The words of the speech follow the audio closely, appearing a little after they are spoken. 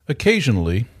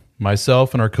Occasionally,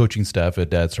 myself and our coaching staff at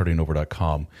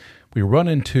dadstartingover.com, we run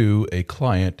into a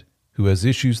client who has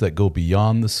issues that go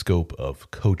beyond the scope of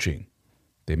coaching.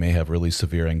 They may have really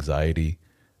severe anxiety,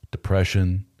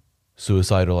 depression,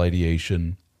 suicidal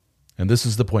ideation, and this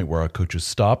is the point where our coaches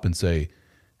stop and say,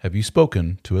 "Have you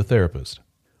spoken to a therapist?"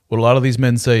 What a lot of these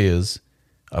men say is,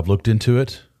 "I've looked into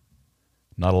it,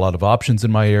 not a lot of options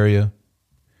in my area,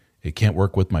 it can't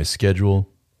work with my schedule,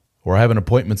 or I have an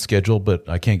appointment scheduled, but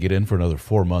I can't get in for another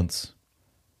 4 months."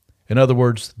 In other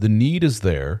words, the need is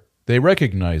there, they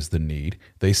recognize the need,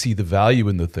 they see the value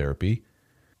in the therapy,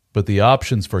 but the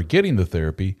options for getting the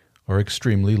therapy are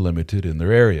extremely limited in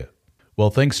their area. Well,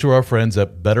 thanks to our friends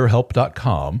at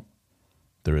BetterHelp.com,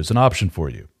 there is an option for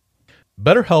you.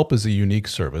 BetterHelp is a unique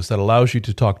service that allows you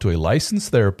to talk to a licensed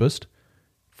therapist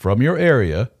from your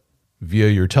area via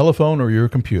your telephone or your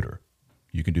computer.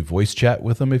 You can do voice chat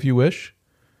with them if you wish.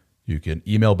 You can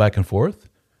email back and forth.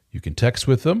 You can text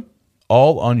with them,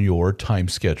 all on your time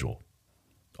schedule,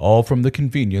 all from the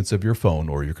convenience of your phone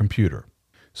or your computer.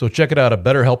 So check it out at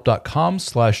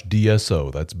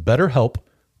betterhelp.com/DSO. That's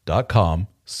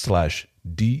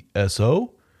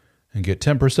betterhelp.com/DSO and get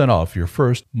 10% off your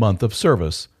first month of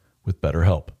service with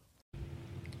BetterHelp.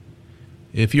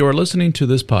 If you are listening to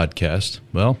this podcast,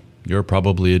 well, you're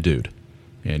probably a dude,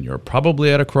 and you're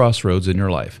probably at a crossroads in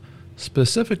your life,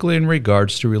 specifically in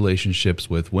regards to relationships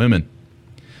with women.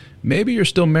 Maybe you're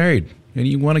still married and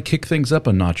you want to kick things up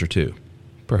a notch or two.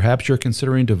 Perhaps you're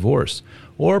considering divorce,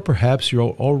 or perhaps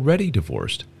you're already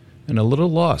divorced and a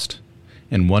little lost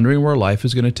and wondering where life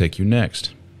is going to take you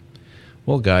next.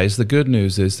 Well, guys, the good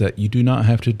news is that you do not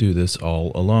have to do this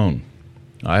all alone.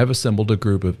 I have assembled a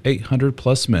group of 800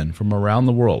 plus men from around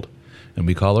the world, and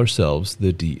we call ourselves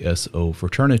the DSO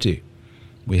Fraternity.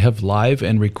 We have live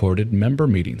and recorded member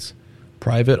meetings,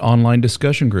 private online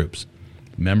discussion groups,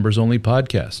 members-only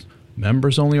podcasts,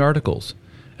 members-only articles,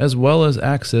 as well as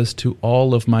access to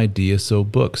all of my DSO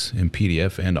books in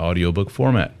PDF and audiobook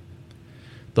format.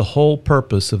 The whole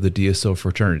purpose of the DSO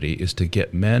Fraternity is to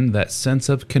get men that sense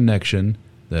of connection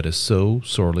that is so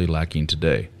sorely lacking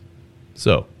today.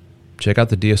 So, check out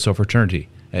the DSO Fraternity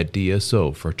at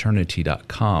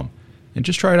dsofraternity.com and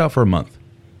just try it out for a month.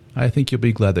 I think you'll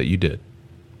be glad that you did.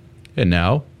 And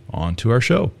now, on to our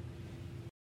show.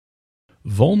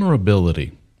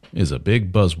 Vulnerability is a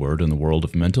big buzzword in the world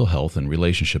of mental health and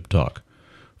relationship talk.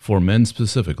 For men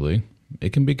specifically,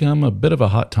 it can become a bit of a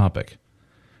hot topic.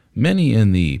 Many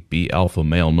in the be alpha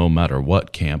male no matter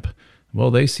what camp,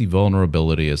 well, they see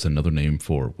vulnerability as another name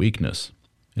for weakness.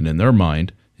 And in their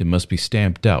mind, it must be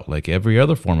stamped out like every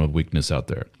other form of weakness out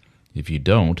there. If you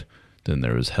don't, then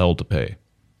there is hell to pay.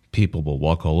 People will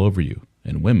walk all over you,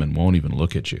 and women won't even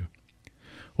look at you.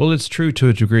 Well, it's true to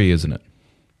a degree, isn't it?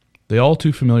 The all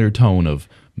too familiar tone of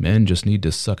men just need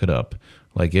to suck it up,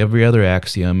 like every other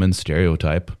axiom and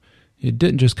stereotype, it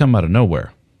didn't just come out of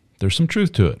nowhere. There's some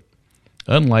truth to it.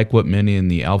 Unlike what many in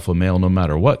the alpha male no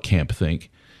matter what camp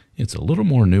think, it's a little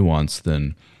more nuanced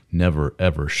than never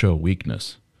ever show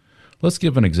weakness. Let's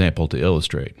give an example to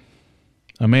illustrate.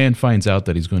 A man finds out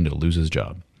that he's going to lose his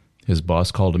job. His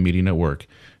boss called a meeting at work,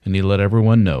 and he let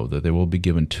everyone know that they will be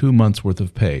given 2 months' worth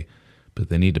of pay, but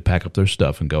they need to pack up their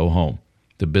stuff and go home.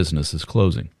 The business is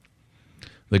closing.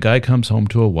 The guy comes home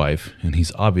to a wife, and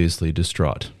he's obviously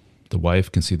distraught. The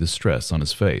wife can see the stress on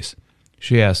his face.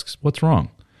 She asks, "What's wrong?"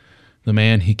 The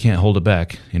man, he can't hold it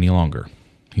back any longer.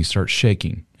 He starts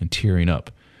shaking and tearing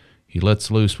up. He lets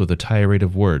loose with a tirade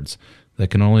of words that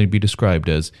can only be described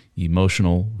as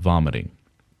emotional vomiting.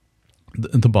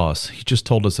 The boss, he just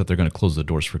told us that they're going to close the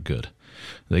doors for good.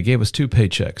 They gave us 2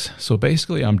 paychecks, so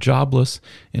basically I'm jobless,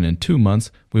 and in 2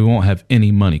 months we won't have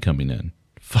any money coming in.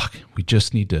 Fuck, we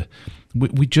just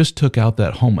took out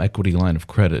that home equity line of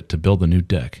credit to build a new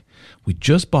deck. We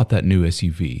just bought that new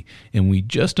SUV, and we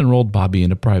just enrolled Bobby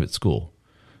into private school.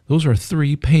 Those are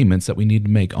 3 payments that we need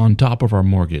to make on top of our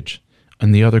mortgage,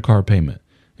 and the other car payment,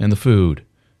 and the food,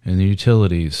 and the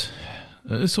utilities.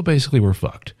 So basically we're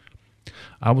fucked.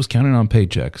 I was counting on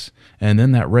paychecks, and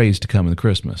then that raise to come in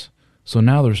Christmas. So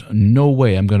now there's no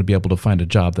way I'm going to be able to find a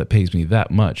job that pays me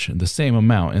that much, the same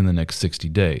amount in the next 60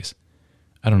 days.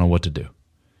 I don't know what to do.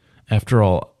 After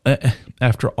all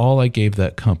I gave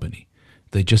that company,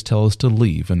 they just tell us to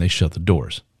leave and they shut the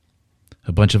doors.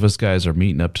 A bunch of us guys are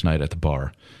meeting up tonight at the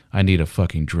bar. I need a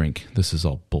fucking drink. This is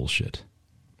all bullshit.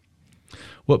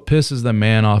 What pisses the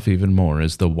man off even more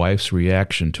is the wife's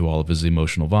reaction to all of his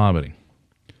emotional vomiting.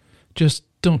 Just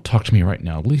don't talk to me right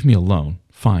now. Leave me alone.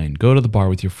 Fine, go to the bar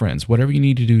with your friends. Whatever you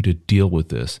need to do to deal with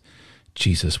this.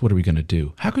 Jesus, what are we going to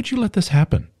do? How could you let this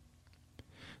happen?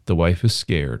 The wife is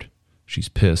scared. She's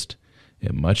pissed.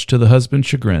 and much to the husband's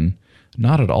chagrin,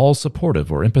 not at all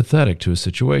supportive or empathetic to his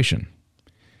situation.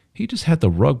 He just had the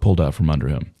rug pulled out from under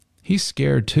him. He's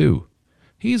scared too.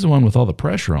 He's the one with all the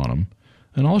pressure on him,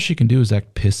 and all she can do is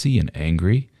act pissy and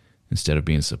angry instead of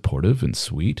being supportive and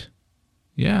sweet.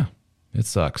 Yeah, it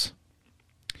sucks.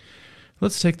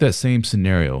 Let's take that same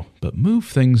scenario, but move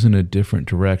things in a different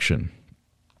direction.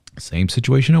 Same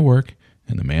situation at work,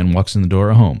 and the man walks in the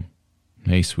door at home.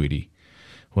 Hey, sweetie.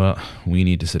 Well, we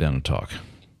need to sit down and talk.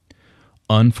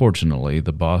 Unfortunately,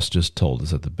 the boss just told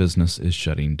us that the business is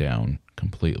shutting down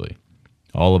completely.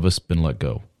 All of us been let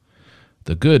go.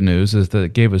 The good news is that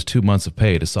it gave us 2 months of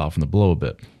pay to soften the blow a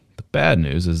bit. The bad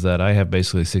news is that I have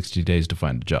basically 60 days to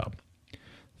find a job.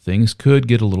 Things could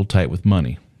get a little tight with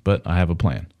money, but I have a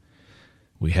plan.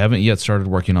 We haven't yet started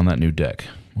working on that new deck,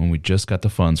 when we just got the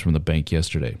funds from the bank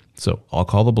yesterday. So I'll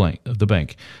call the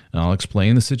bank, and I'll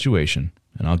explain the situation,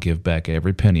 and I'll give back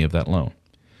every penny of that loan.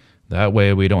 That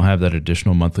way we don't have that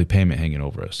additional monthly payment hanging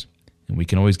over us, and we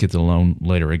can always get the loan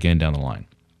later again down the line.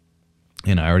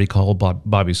 And I already called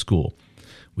Bobby's school.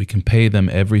 We can pay them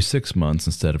every 6 months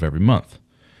instead of every month.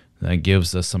 That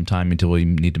gives us some time until we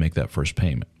need to make that first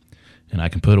payment. And I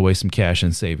can put away some cash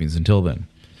in savings until then.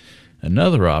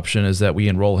 Another option is that we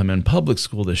enroll him in public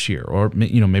school this year, or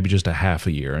maybe just a half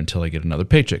a year until I get another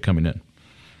paycheck coming in.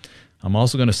 I'm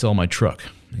also going to sell my truck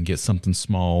and get something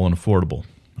small and affordable.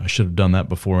 I should have done that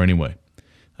before anyway.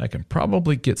 I can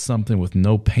probably get something with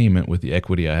no payment with the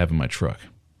equity I have in my truck.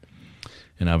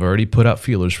 And I've already put out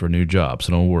feelers for a new job,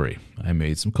 so don't worry. I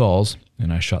made some calls,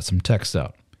 and I shot some texts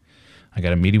out. I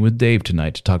got a meeting with Dave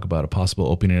tonight to talk about a possible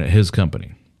opening at his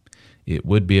company. It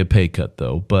would be a pay cut,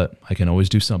 though, but I can always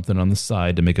do something on the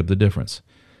side to make up the difference.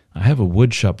 I have a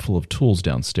wood shop full of tools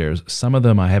downstairs. Some of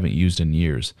them I haven't used in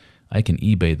years. I can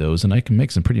eBay those, and I can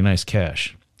make some pretty nice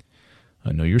cash.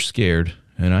 I know you're scared,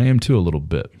 and I am too a little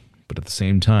bit, but at the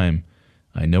same time,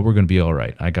 I know we're going to be all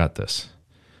right. I got this.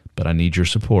 But I need your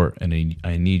support, and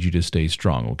I need you to stay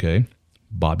strong, okay?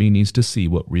 Bobby needs to see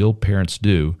what real parents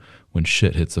do when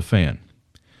shit hits the fan.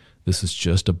 This is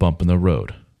just a bump in the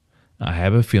road. I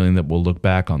have a feeling that we'll look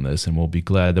back on this and we'll be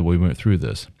glad that we went through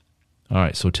this. All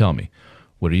right, so tell me,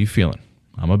 what are you feeling?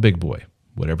 I'm a big boy.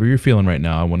 Whatever you're feeling right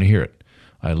now, I want to hear it.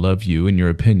 I love you and your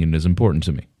opinion is important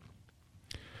to me.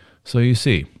 So you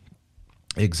see,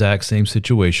 exact same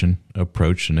situation,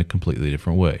 approached in a completely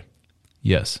different way.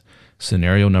 Yes,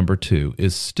 scenario number 2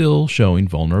 is still showing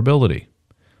vulnerability.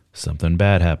 Something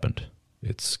bad happened.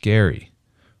 It's scary,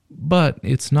 but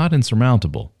it's not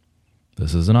insurmountable.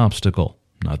 This is an obstacle,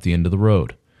 not the end of the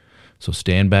road. So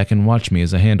stand back and watch me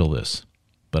as I handle this.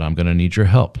 But I'm going to need your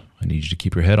help. I need you to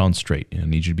keep your head on straight, and I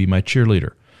need you to be my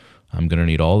cheerleader. I'm going to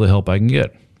need all the help I can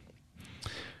get.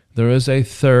 There is a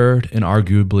third and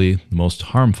arguably the most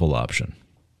harmful option,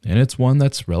 and it's one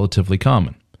that's relatively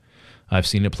common. I've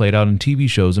seen it played out in TV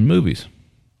shows and movies.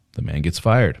 The man gets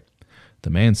fired. The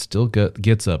man still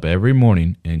gets up every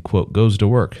morning and, quote, goes to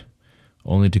work,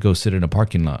 only to go sit in a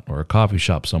parking lot or a coffee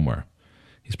shop somewhere.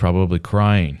 He's probably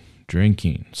crying,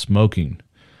 drinking, smoking,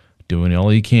 doing all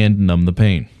he can to numb the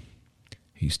pain.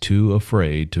 He's too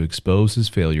afraid to expose his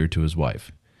failure to his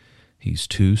wife. He's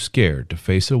too scared to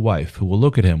face a wife who will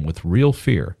look at him with real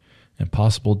fear and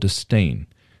possible disdain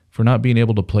for not being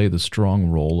able to play the strong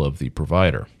role of the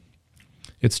provider.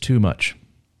 It's too much.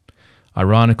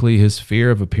 Ironically, his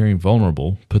fear of appearing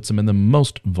vulnerable puts him in the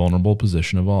most vulnerable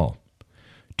position of all.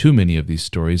 Too many of these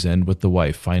stories end with the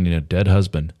wife finding a dead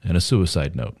husband and a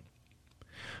suicide note.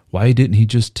 Why didn't he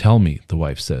just tell me, the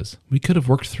wife says. We could have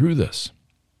worked through this.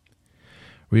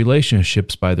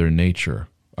 Relationships by their nature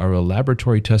are a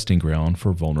laboratory testing ground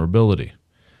for vulnerability.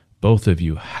 Both of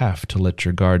you have to let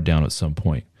your guard down at some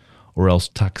point, or else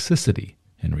toxicity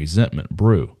and resentment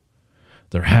brew.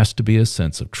 There has to be a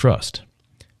sense of trust.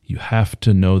 You have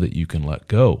to know that you can let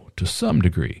go to some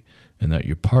degree and that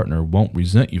your partner won't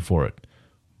resent you for it.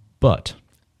 But,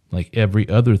 like every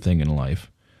other thing in life,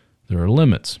 there are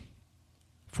limits.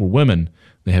 For women,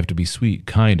 they have to be sweet,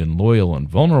 kind, and loyal and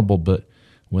vulnerable, but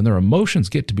when their emotions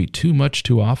get to be too much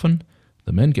too often,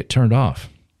 the men get turned off.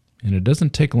 And it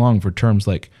doesn't take long for terms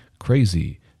like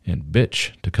crazy and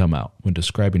bitch to come out when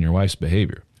describing your wife's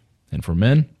behavior. And for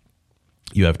men,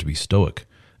 you have to be stoic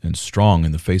and strong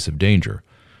in the face of danger.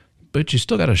 But you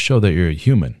still got to show that you're a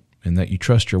human and that you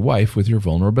trust your wife with your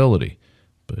vulnerability.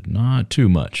 But not too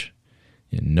much.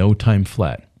 In no time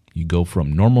flat, you go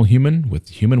from normal human with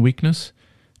human weakness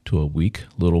to a weak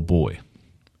little boy.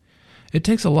 It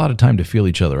takes a lot of time to feel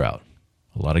each other out,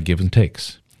 a lot of give and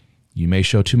takes. You may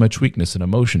show too much weakness and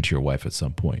emotion to your wife at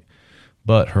some point,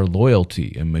 but her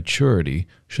loyalty and maturity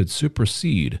should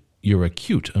supersede your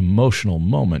acute emotional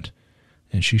moment,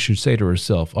 And she should say to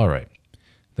herself, all right,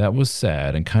 that was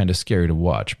sad and kind of scary to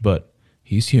watch, but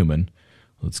he's human.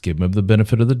 Let's give him the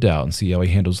benefit of the doubt and see how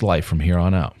he handles life from here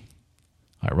on out.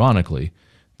 Ironically,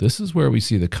 this is where we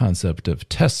see the concept of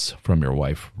tests from your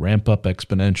wife ramp up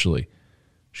exponentially.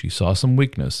 She saw some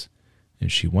weakness,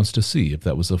 and she wants to see if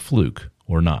that was a fluke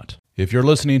or not. If you're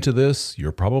listening to this,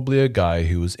 you're probably a guy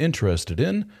who is interested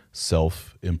in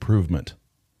self-improvement.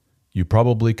 You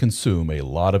probably consume a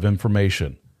lot of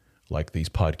information, like these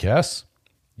podcasts,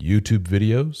 YouTube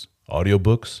videos,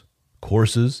 audiobooks,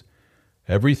 courses,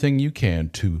 everything you can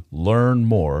to learn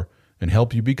more and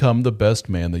help you become the best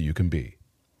man that you can be.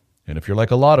 And if you're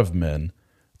like a lot of men,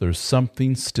 there's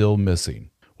something still missing.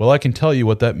 Well, I can tell you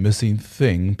what that missing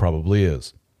thing probably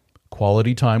is.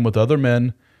 Quality time with other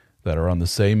men that are on the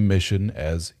same mission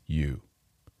as you.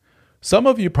 Some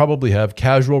of you probably have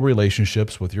casual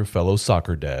relationships with your fellow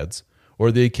soccer dads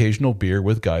or the occasional beer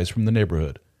with guys from the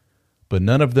neighborhood, but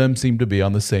none of them seem to be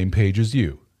on the same page as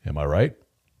you. Am I right?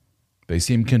 They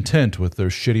seem content with their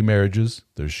shitty marriages,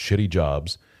 their shitty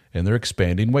jobs, and their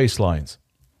expanding waistlines.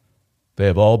 They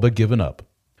have all but given up.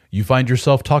 You find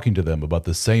yourself talking to them about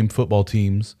the same football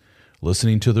teams,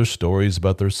 listening to their stories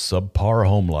about their subpar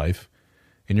home life,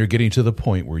 and you're getting to the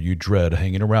point where you dread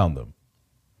hanging around them.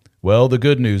 Well, the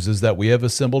good news is that we have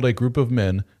assembled a group of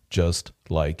men just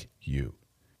like you.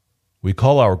 We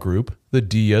call our group the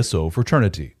DSO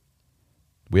Fraternity.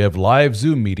 We have live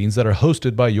Zoom meetings that are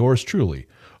hosted by yours truly,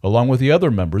 along with the other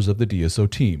members of the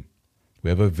DSO team. We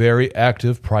have a very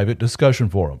active private discussion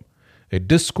forum, a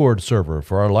Discord server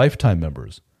for our lifetime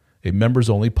members, a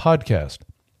members-only podcast,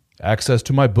 access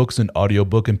to my books in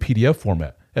audiobook and PDF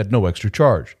format at no extra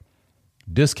charge,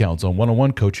 discounts on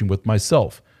one-on-one coaching with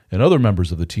myself and other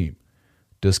members of the team,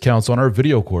 discounts on our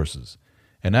video courses,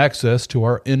 and access to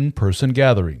our in-person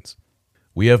gatherings.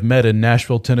 We have met in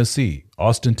Nashville, Tennessee,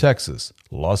 Austin, Texas,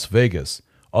 Las Vegas,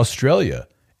 Australia,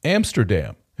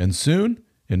 Amsterdam, and soon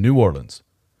in New Orleans.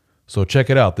 So check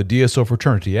it out, the DSO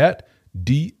Fraternity at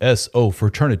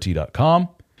dsofraternity.com.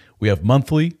 We have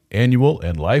monthly, annual,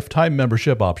 and lifetime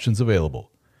membership options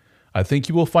available. I think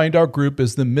you will find our group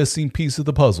is the missing piece of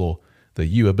the puzzle that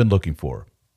you have been looking for.